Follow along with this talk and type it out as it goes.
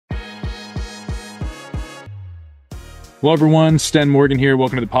Hello, everyone. Sten Morgan here.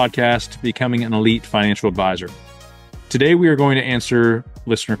 Welcome to the podcast, Becoming an Elite Financial Advisor. Today, we are going to answer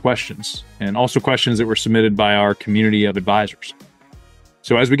listener questions and also questions that were submitted by our community of advisors.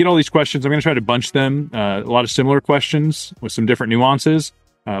 So as we get all these questions, I'm going to try to bunch them. A lot of similar questions with some different nuances.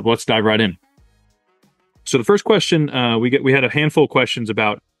 But let's dive right in. So the first question, we had a handful of questions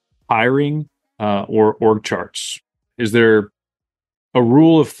about hiring or org charts. Is there a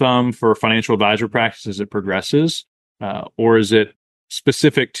rule of thumb for financial advisor practice as it progresses? Or is it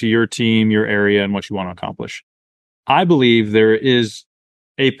specific to your team, your area, and what you want to accomplish? I believe there is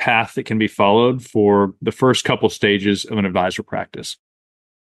a path that can be followed for the first couple stages of an advisor practice.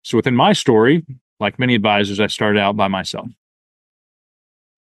 So within my story, like many advisors, I started out by myself.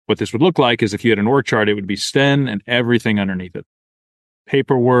 What this would look like is if you had an org chart, it would be Sten and everything underneath it.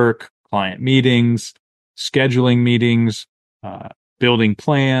 Paperwork, client meetings, scheduling meetings, building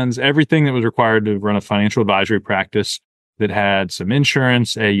plans, everything that was required to run a financial advisory practice that had some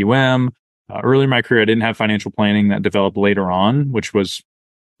insurance, AUM. Early in my career, I didn't have financial planning. That developed later on, which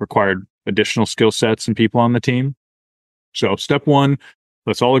required additional skill sets and people on the team. So step one,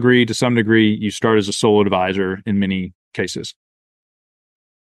 let's all agree to some degree, you start as a solo advisor in many cases.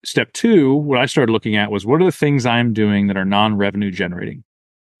 Step two, what I started looking at was what are the things I'm doing that are non-revenue generating,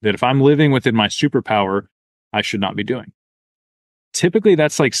 that if I'm living within my superpower, I should not be doing. Typically,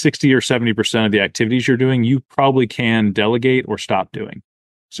 that's like 60 or 70% of the activities you're doing, you probably can delegate or stop doing.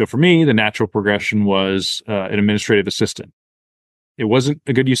 So for me, the natural progression was an administrative assistant. It wasn't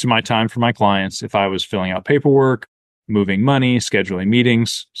a good use of my time for my clients if I was filling out paperwork, moving money, scheduling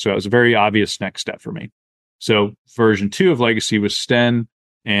meetings. So it was a very obvious next step for me. So version 2 of Legacy was Sten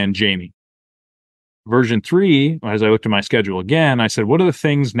and Jamie. Version 3, as I looked at my schedule again, I said, what are the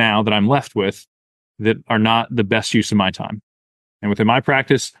things now that I'm left with that are not the best use of my time? And within my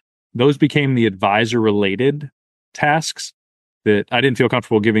practice, those became the advisor-related tasks that I didn't feel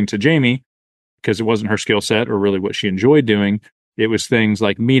comfortable giving to Jamie because it wasn't her skill set or really what she enjoyed doing. It was things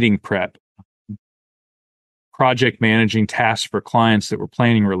like meeting prep, project managing tasks for clients that were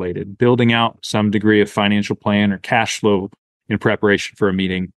planning related, building out some degree of financial plan or cash flow in preparation for a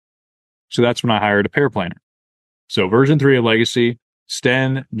meeting. So that's when I hired a paraplanner. So version 3 of Legacy,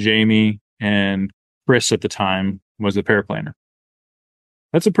 Sten, Jamie, and Chris at the time was the paraplanner.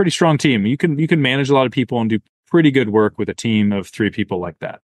 That's a pretty strong team. You can manage a lot of people and do pretty good work with a team of 3 people like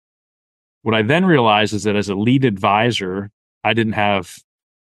that. What I then realized is that as a lead advisor, I didn't have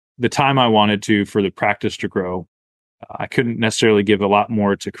the time I wanted to for the practice to grow. I couldn't necessarily give a lot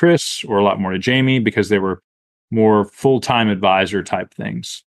more to Chris or a lot more to Jamie because they were more full-time advisor type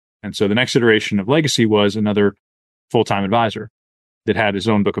things. And so the next iteration of Legacy was another full-time advisor that had his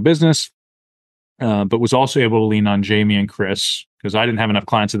own book of business, but was also able to lean on Jamie and Chris because I didn't have enough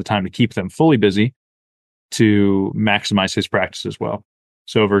clients at the time to keep them fully busy to maximize his practice as well.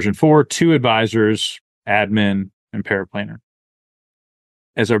 So version 4, 2 advisors, admin, and paraplanner.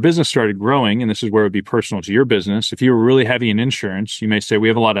 As our business started growing, and this is where it would be personal to your business, if you were really heavy in insurance, you may say, we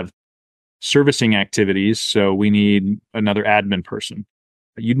have a lot of servicing activities, so we need another admin person.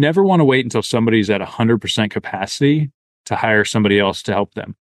 But you'd never want to wait until somebody's at 100% capacity to hire somebody else to help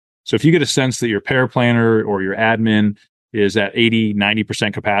them. So if you get a sense that your paraplanner or your admin is at 80,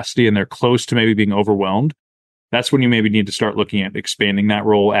 90% capacity and they're close to maybe being overwhelmed, that's when you maybe need to start looking at expanding that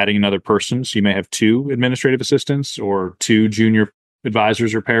role, adding another person. So you may have 2 administrative assistants or 2 junior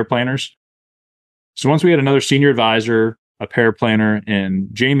advisors or paraplanners. So once we had another senior advisor, a paraplanner, and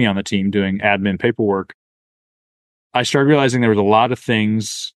Jamie on the team doing admin paperwork, I started realizing there was a lot of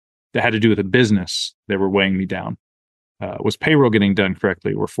things that had to do with the business that were weighing me down. Was payroll getting done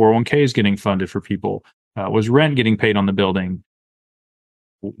correctly? Were 401ks getting funded for people? Was rent getting paid on the building?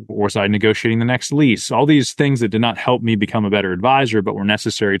 Was I negotiating the next lease? All these things that did not help me become a better advisor, but were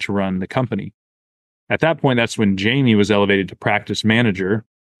necessary to run the company. At that point, that's when Jamie was elevated to practice manager,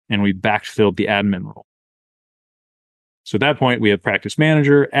 and we backfilled the admin role. So at that point, we have practice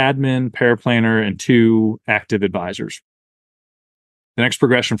manager, admin, paraplanner, and 2 active advisors. The next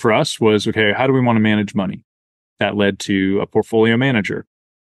progression for us was, okay, how do we want to manage money? That led to a portfolio manager.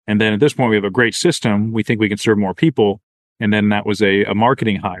 And then at this point, we have a great system. We think we can serve more people. And then that was a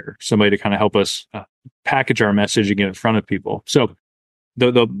marketing hire, somebody to kind of help us package our message and get in front of people. So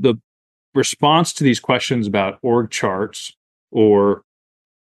the response to these questions about org charts or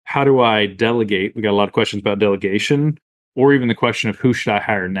how do I delegate? We got a lot of questions about delegation, or even the question of who should I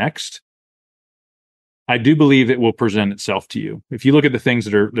hire next. I do believe it will present itself to you. If you look at the things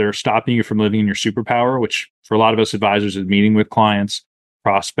that are stopping you from living in your superpower, which for a lot of us advisors is meeting with clients,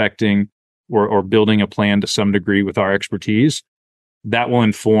 prospecting, or building a plan to some degree with our expertise, that will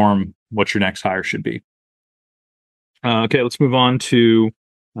inform what your next hire should be. Okay, let's move on to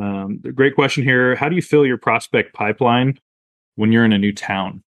the great question here. How do you fill your prospect pipeline when you're in a new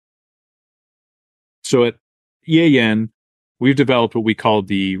town? So at EAN, we've developed what we call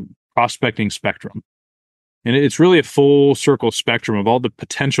the prospecting spectrum. And it's really a full circle spectrum of all the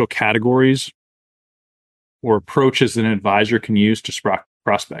potential categories or approaches that an advisor can use to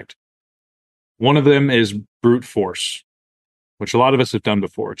prospect. One of them is brute force, which a lot of us have done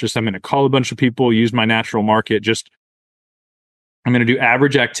before. Just I'm going to call a bunch of people, use my natural market, I'm going to do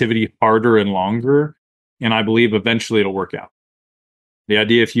average activity harder and longer, and I believe eventually it'll work out. The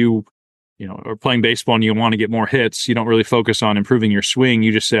idea, if you are playing baseball and you want to get more hits, you don't really focus on improving your swing.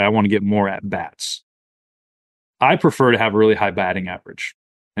 You just say, I want to get more at bats. I prefer to have a really high batting average.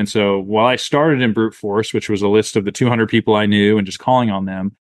 And so while I started in brute force, which was a list of the 200 people I knew and just calling on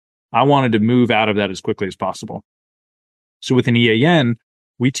them, I wanted to move out of that as quickly as possible. So within EAN,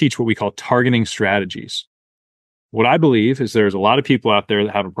 we teach what we call targeting strategies. What I believe is there's a lot of people out there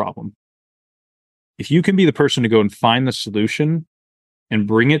that have a problem. If you can be the person to go and find the solution and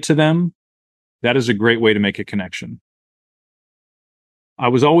bring it to them, that is a great way to make a connection. I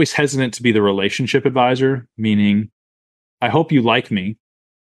was always hesitant to be the relationship advisor, meaning I hope you like me.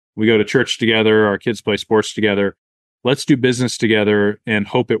 We go to church together, our kids play sports together. Let's do business together and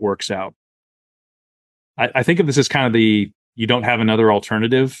hope it works out. I think of this as kind of the you don't have another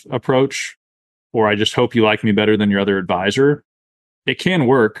alternative approach, or I just hope you like me better than your other advisor. It can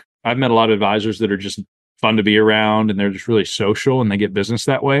work. I've met a lot of advisors that are just fun to be around and they're just really social and they get business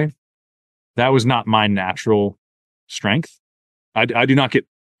that way. That was not my natural strength. I do not get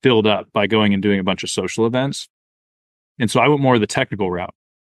filled up by going and doing a bunch of social events. And so I went more of the technical route.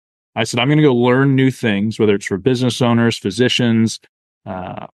 I said, I'm going to go learn new things, whether it's for business owners, physicians,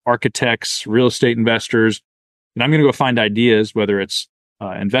 architects, real estate investors. And I'm going to go find ideas, whether it's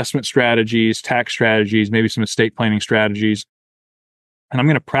investment strategies, tax strategies, maybe some estate planning strategies. And I'm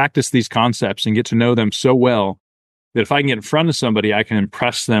going to practice these concepts and get to know them so well that if I can get in front of somebody, I can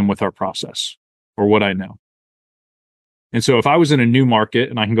impress them with our process or what I know. And so if I was in a new market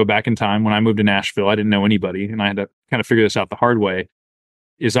and I can go back in time, when I moved to Nashville, I didn't know anybody and I had to kind of figure this out the hard way,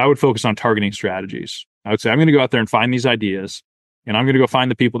 is I would focus on targeting strategies. I would say, I'm going to go out there and find these ideas, and I'm going to go find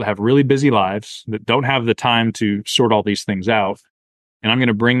the people that have really busy lives that don't have the time to sort all these things out. And I'm going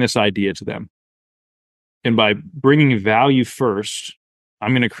to bring this idea to them. And by bringing value first,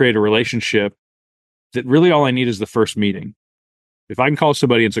 I'm going to create a relationship that really all I need is the first meeting. If I can call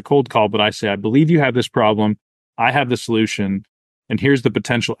somebody, it's a cold call, but I say, I believe you have this problem. I have the solution. And here's the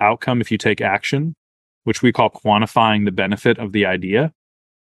potential outcome if you take action, which we call quantifying the benefit of the idea.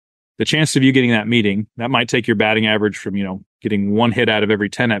 The chance of you getting that meeting, that might take your batting average from, getting one hit out of every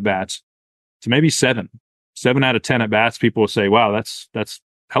 10 at bats to maybe 7 out of 10 at bats. People will say, wow, that's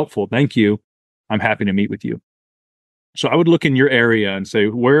helpful. Thank you. I'm happy to meet with you. So I would look in your area and say,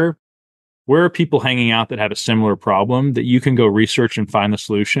 where are people hanging out that have a similar problem that you can go research and find the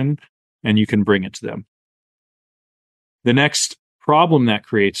solution and you can bring it to them. The next problem that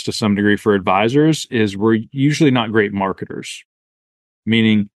creates to some degree for advisors is we're usually not great marketers,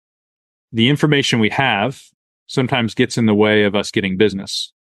 meaning the information we have sometimes gets in the way of us getting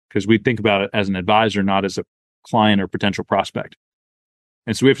business because we think about it as an advisor, not as a client or potential prospect.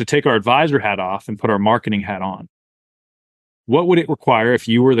 And so we have to take our advisor hat off and put our marketing hat on. What would it require if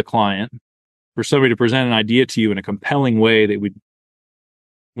you were the client for somebody to present an idea to you in a compelling way that would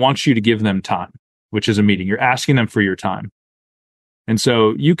want you to give them time, which is a meeting? You're asking them for your time. And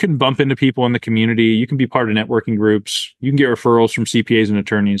so you can bump into people in the community. You can be part of networking groups. You can get referrals from CPAs and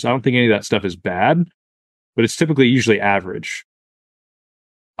attorneys. I don't think any of that stuff is bad, but it's typically usually average.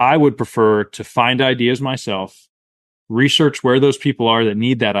 I would prefer to find ideas myself, research where those people are that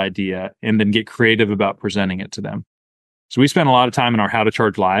need that idea, and then get creative about presenting it to them. So we spend a lot of time in our How to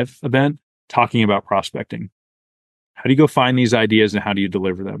Charge Live event talking about prospecting. How do you go find these ideas and how do you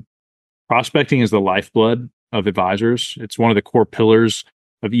deliver them? Prospecting is the lifeblood of advisors. It's one of the core pillars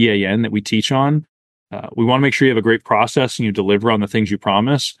of EAN that we teach on. We want to make sure you have a great process and you deliver on the things you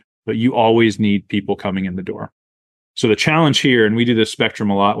promise, but you always need people coming in the door. So the challenge here, and we do this spectrum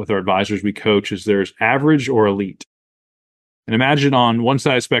a lot with our advisors we coach, is there's average or elite. And imagine on one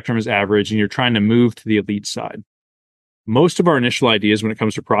side of the spectrum is average and you're trying to move to the elite side. Most of our initial ideas when it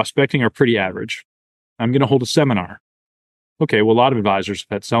comes to prospecting are pretty average. I'm going to hold a seminar. Okay, well, a lot of advisors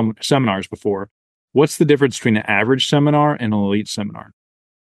have had seminars before. What's the difference between an average seminar and an elite seminar?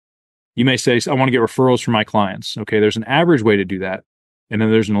 You may say, I want to get referrals from my clients. Okay, there's an average way to do that, and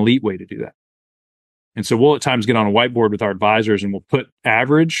then there's an elite way to do that. And so we'll at times get on a whiteboard with our advisors and we'll put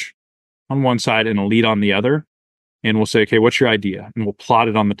average on one side and elite on the other. And we'll say, okay, what's your idea? And we'll plot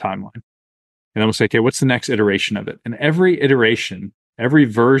it on the timeline. And then we'll say, okay, what's the next iteration of it? And every iteration, every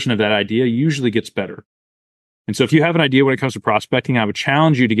version of that idea usually gets better. And so if you have an idea when it comes to prospecting, I would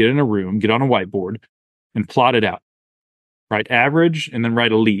challenge you to get in a room, get on a whiteboard, and plot it out. Write average and then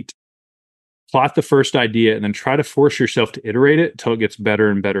write elite. Plot the first idea and then try to force yourself to iterate it until it gets better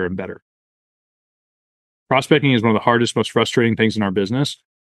and better and better. Prospecting is one of the hardest, most frustrating things in our business,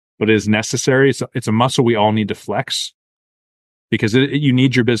 but it is necessary. It's a muscle we all need to flex because you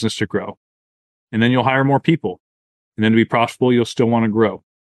need your business to grow. And then you'll hire more people. And then to be profitable, you'll still want to grow.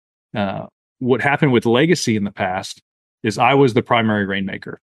 What happened with legacy in the past is I was the primary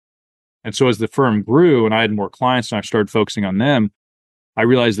rainmaker. And so as the firm grew and I had more clients and I started focusing on them, I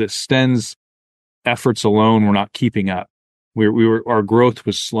realized that Sten's efforts alone were not keeping up. Our growth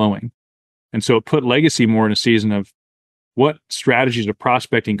was slowing. And so it put legacy more in a season of what strategies of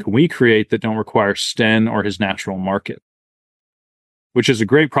prospecting can we create that don't require Sten or his natural market, which is a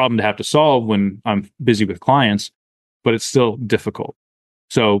great problem to have to solve when I'm busy with clients, but it's still difficult.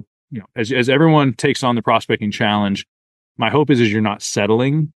 So, as everyone takes on the prospecting challenge, my hope is you're not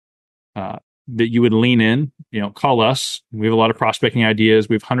settling, that you would lean in, call us. We have a lot of prospecting ideas.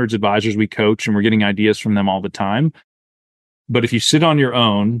 We have hundreds of advisors we coach, and we're getting ideas from them all the time. But if you sit on your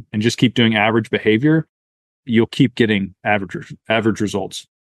own and just keep doing average behavior, you'll keep getting average results.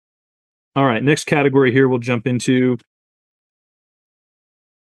 All right, next category here we'll jump into.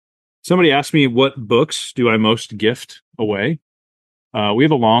 Somebody asked me, what books do I most gift away? We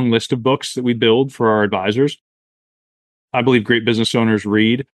have a long list of books that we build for our advisors. I believe great business owners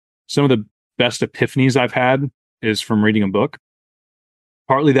read. Some of the best epiphanies I've had is from reading a book.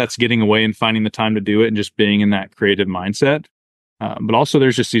 Partly that's getting away and finding the time to do it and just being in that creative mindset. But also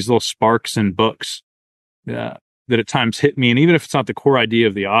there's just these little sparks in books that at times hit me. And even if it's not the core idea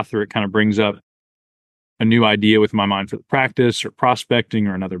of the author, it kind of brings up a new idea with my mind for the practice or prospecting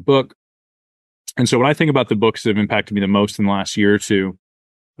or another book. And so when I think about the books that have impacted me the most in the last year or two,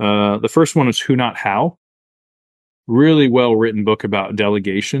 the first one is Who Not How. Really well written book about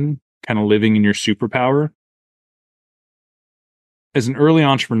delegation, kind of living in your superpower. As an early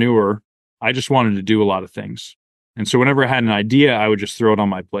entrepreneur, I just wanted to do a lot of things. And so whenever I had an idea, I would just throw it on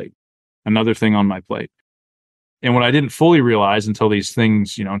my plate, another thing on my plate. And what I didn't fully realize until these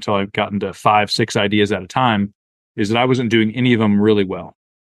things, until I've gotten to 5, 6 ideas at a time, is that I wasn't doing any of them really well.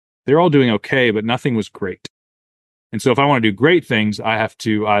 They're all doing okay, but nothing was great. And so if I want to do great things, I have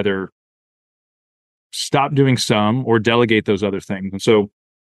to either stop doing some or delegate those other things. And so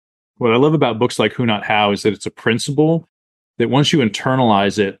what I love about books like Who Not How is that it's a principle that once you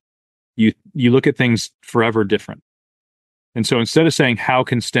internalize it, you look at things forever different. And so instead of saying, how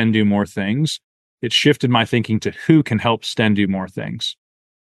can Sten do more things? It shifted my thinking to who can help Sten do more things.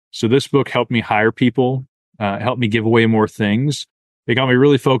 So this book helped me hire people, helped me give away more things. It got me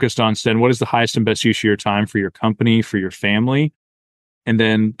really focused on, Sten, what is the highest and best use of your time for your company, for your family? And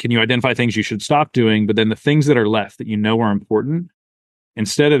then can you identify things you should stop doing? But then the things that are left that are important,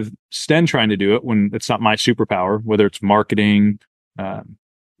 instead of Sten trying to do it when it's not my superpower, whether it's marketing,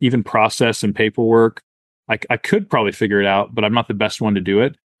 even process and paperwork, I could probably figure it out, but I'm not the best one to do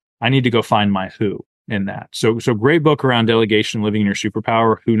it. I need to go find my who in that. So great book around delegation, living in your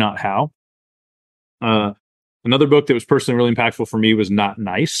superpower, Who Not How. Another book that was personally really impactful for me was Not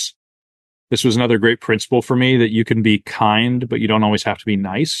Nice. This was another great principle for me, that you can be kind, but you don't always have to be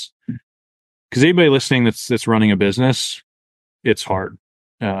nice. Because anybody listening that's running a business, it's hard.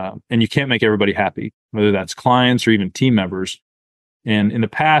 And you can't make everybody happy, whether that's clients or even team members. And in the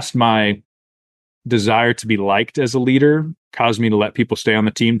past, my desire to be liked as a leader caused me to let people stay on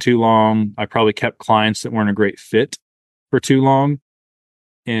the team too long. I probably kept clients that weren't a great fit for too long.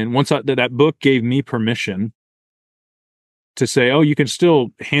 And once that book gave me permission to say, oh, you can still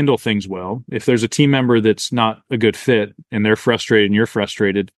handle things well. If there's a team member that's not a good fit and they're frustrated and you're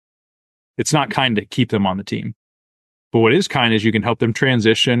frustrated, it's not kind to keep them on the team. But what is kind is you can help them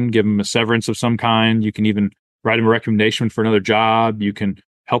transition, give them a severance of some kind. You can even write them a recommendation for another job. You can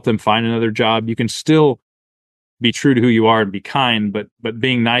help them find another job. You can still be true to who you are and be kind, but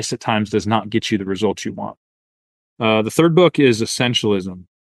being nice at times does not get you the results you want. The third book is Essentialism.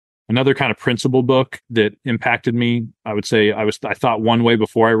 Another kind of principle book that impacted me. I would say I thought one way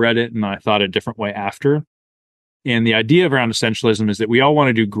before I read it, and I thought a different way after. And the idea around essentialism is that we all want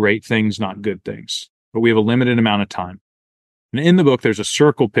to do great things, not good things, but we have a limited amount of time. And in the book, there's a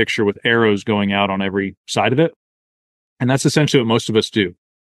circle picture with arrows going out on every side of it. And that's essentially what most of us do,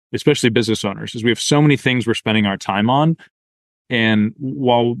 especially business owners, is we have so many things we're spending our time on. And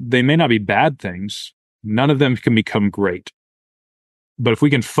while they may not be bad things, none of them can become great. But if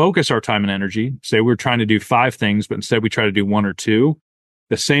we can focus our time and energy, say we're trying to do 5 things, but instead we try to do 1 or 2,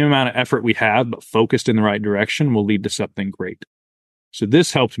 the same amount of effort we have, but focused in the right direction, will lead to something great. So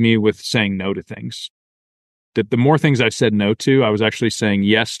this helped me with saying no to things. That the more things I said no to, I was actually saying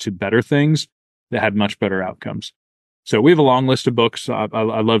yes to better things that had much better outcomes. So we have a long list of books. I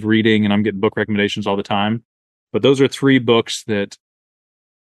love reading, and I'm getting book recommendations all the time. But those are 3 books that,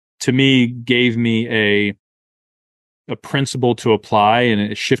 to me, gave me a principle to apply, and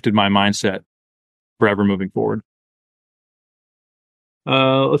it shifted my mindset forever moving forward.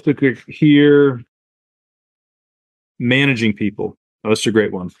 Let's look here. Managing people. Oh, that's a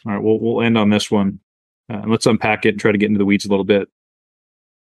great one. All right, we'll end on this one. Let's unpack it and try to get into the weeds a little bit.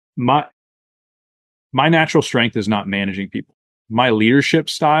 My natural strength is not managing people. My leadership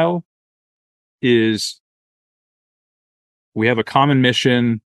style is, we have a common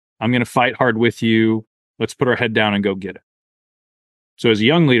mission. I'm going to fight hard with you. Let's put our head down and go get it. So as a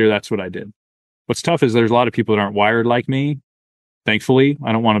young leader, that's what I did. What's tough is there's a lot of people that aren't wired like me. Thankfully,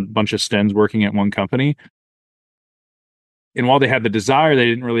 I don't want a bunch of Stens working at one company. And while they had the desire, they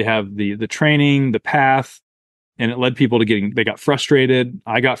didn't really have the training, the path, and it led people to they got frustrated.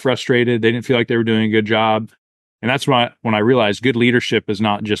 I got frustrated. They didn't feel like they were doing a good job. And that's when I realized good leadership is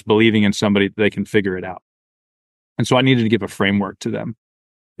not just believing in somebody that they can figure it out. And so I needed to give a framework to them.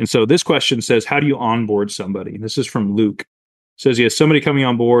 And so this question says, how do you onboard somebody? This is from Luke. It says he has somebody coming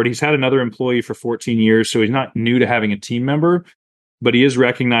on board. He's had another employee for 14 years, so he's not new to having a team member, but he is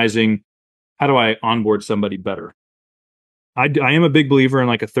recognizing, how do I onboard somebody better? I am a big believer in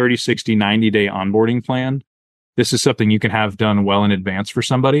like a 30, 60, 90-day onboarding plan. This is something you can have done well in advance for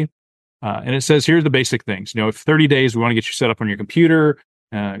somebody. And it says, here's the basic things. If 30 days, we want to get you set up on your computer.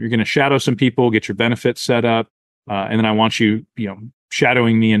 You're going to shadow some people, get your benefits set up. And then I want you,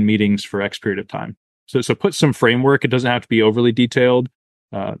 shadowing me in meetings for X period of time. So put some framework. It doesn't have to be overly detailed.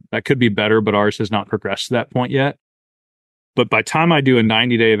 That could be better, but ours has not progressed to that point yet. But by the time I do a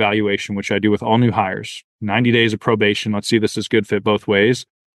 90-day evaluation, which I do with all new hires, 90 days of probation, let's see if this is good fit both ways.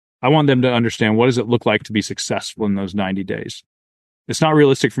 I want them to understand, what does it look like to be successful in those 90 days? It's not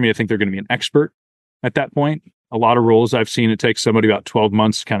realistic for me to think they're going to be an expert at that point. A lot of roles I've seen, it takes somebody about 12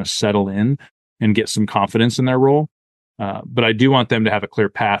 months to kind of settle in and get some confidence in their role. But I do want them to have a clear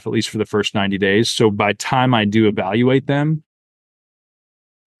path, at least for the first 90 days. So by the time I do evaluate them,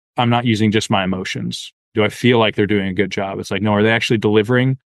 I'm not using just my emotions. Do I feel like they're doing a good job? It's like, no, are they actually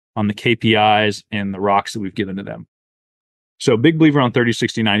delivering on the KPIs and the rocks that we've given to them? So big believer on 30,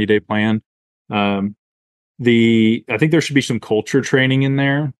 60, 90-day plan. I think there should be some culture training in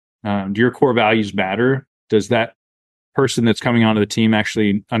there. Do your core values matter? Does that person that's coming onto the team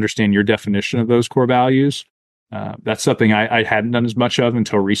actually understand your definition of those core values? That's something I hadn't done as much of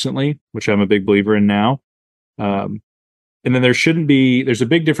until recently, which I'm a big believer in now. And then there's a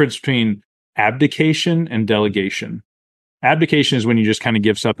big difference between abdication and delegation. Abdication is when you just kind of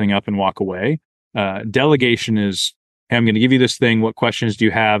give something up and walk away. Delegation is, hey, I'm going to give you this thing. What questions do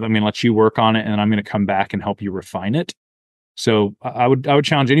you have? I'm going to let you work on it, and I'm going to come back and help you refine it. So I would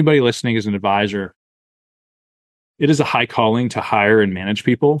challenge anybody listening as an advisor. It is a high calling to hire and manage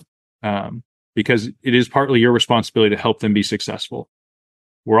people, because it is partly your responsibility to help them be successful.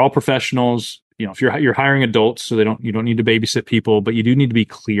 We're all professionals. If you're hiring adults, so you don't need to babysit people, but you do need to be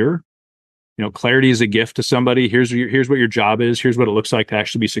clear. Clarity is a gift to somebody. Here's what your job is. Here's what it looks like to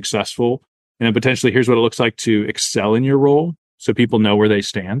actually be successful. And then potentially here's what it looks like to excel in your role, so people know where they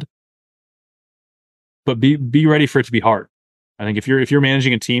stand. But be ready for it to be hard. I think if you're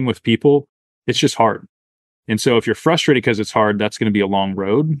managing a team with people, it's just hard. And so if you're frustrated because it's hard, that's going to be a long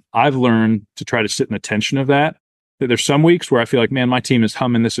road. I've learned to try to sit in the tension of that. There's some weeks where I feel like, man, my team is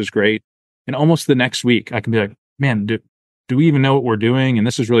humming. This is great. And almost the next week, I can be like, man, do we even know what we're doing? And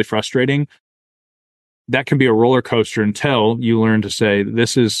this is really frustrating. That can be a roller coaster until you learn to say,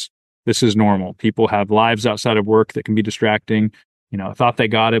 this is normal. People have lives outside of work that can be distracting. I thought they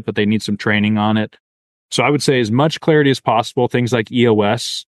got it, but they need some training on it. So I would say as much clarity as possible. Things like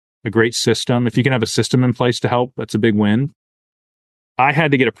EOS, a great system. If you can have a system in place to help, that's a big win. I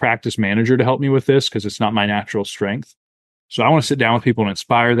had to get a practice manager to help me with this because it's not my natural strength. So I want to sit down with people and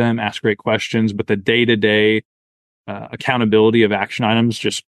inspire them, ask great questions, but the day-to-day accountability of action items,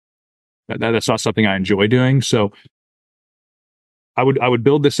 that's not something I enjoy doing. So I would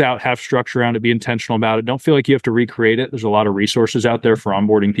build this out, have structure around it, be intentional about it. Don't feel like you have to recreate it. There's a lot of resources out there for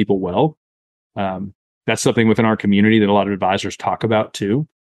onboarding people well. That's something within our community that a lot of advisors talk about too.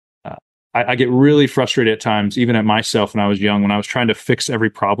 I get really frustrated at times, even at myself when I was young, when I was trying to fix every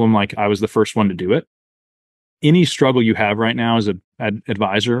problem like I was the first one to do it. Any struggle you have right now as an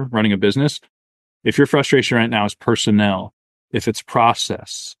advisor running a business, if your frustration right now is personnel, if it's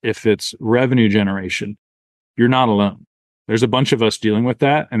process, if it's revenue generation, you're not alone. There's a bunch of us dealing with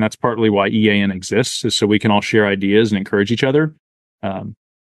that. And that's partly why EAN exists, is so we can all share ideas and encourage each other.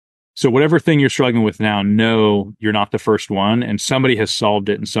 So whatever thing you're struggling with now, know you're not the first one, and somebody has solved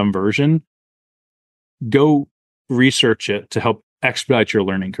it in some version. Go research it to help expedite your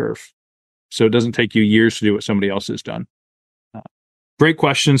learning curve, so it doesn't take you years to do what somebody else has done. Great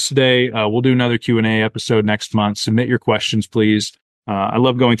questions today. We'll do another Q&A episode next month. Submit your questions, please. I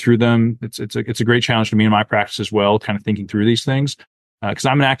love going through them. It's a great challenge to me in my practice as well, kind of thinking through these things, because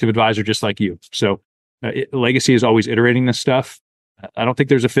I'm an active advisor just like you. So Legacy is always iterating this stuff. I don't think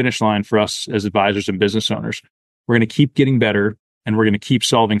there's a finish line for us as advisors and business owners. We're going to keep getting better, and we're going to keep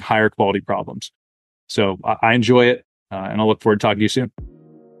solving higher quality problems. So I enjoy it, and I'll look forward to talking to you soon.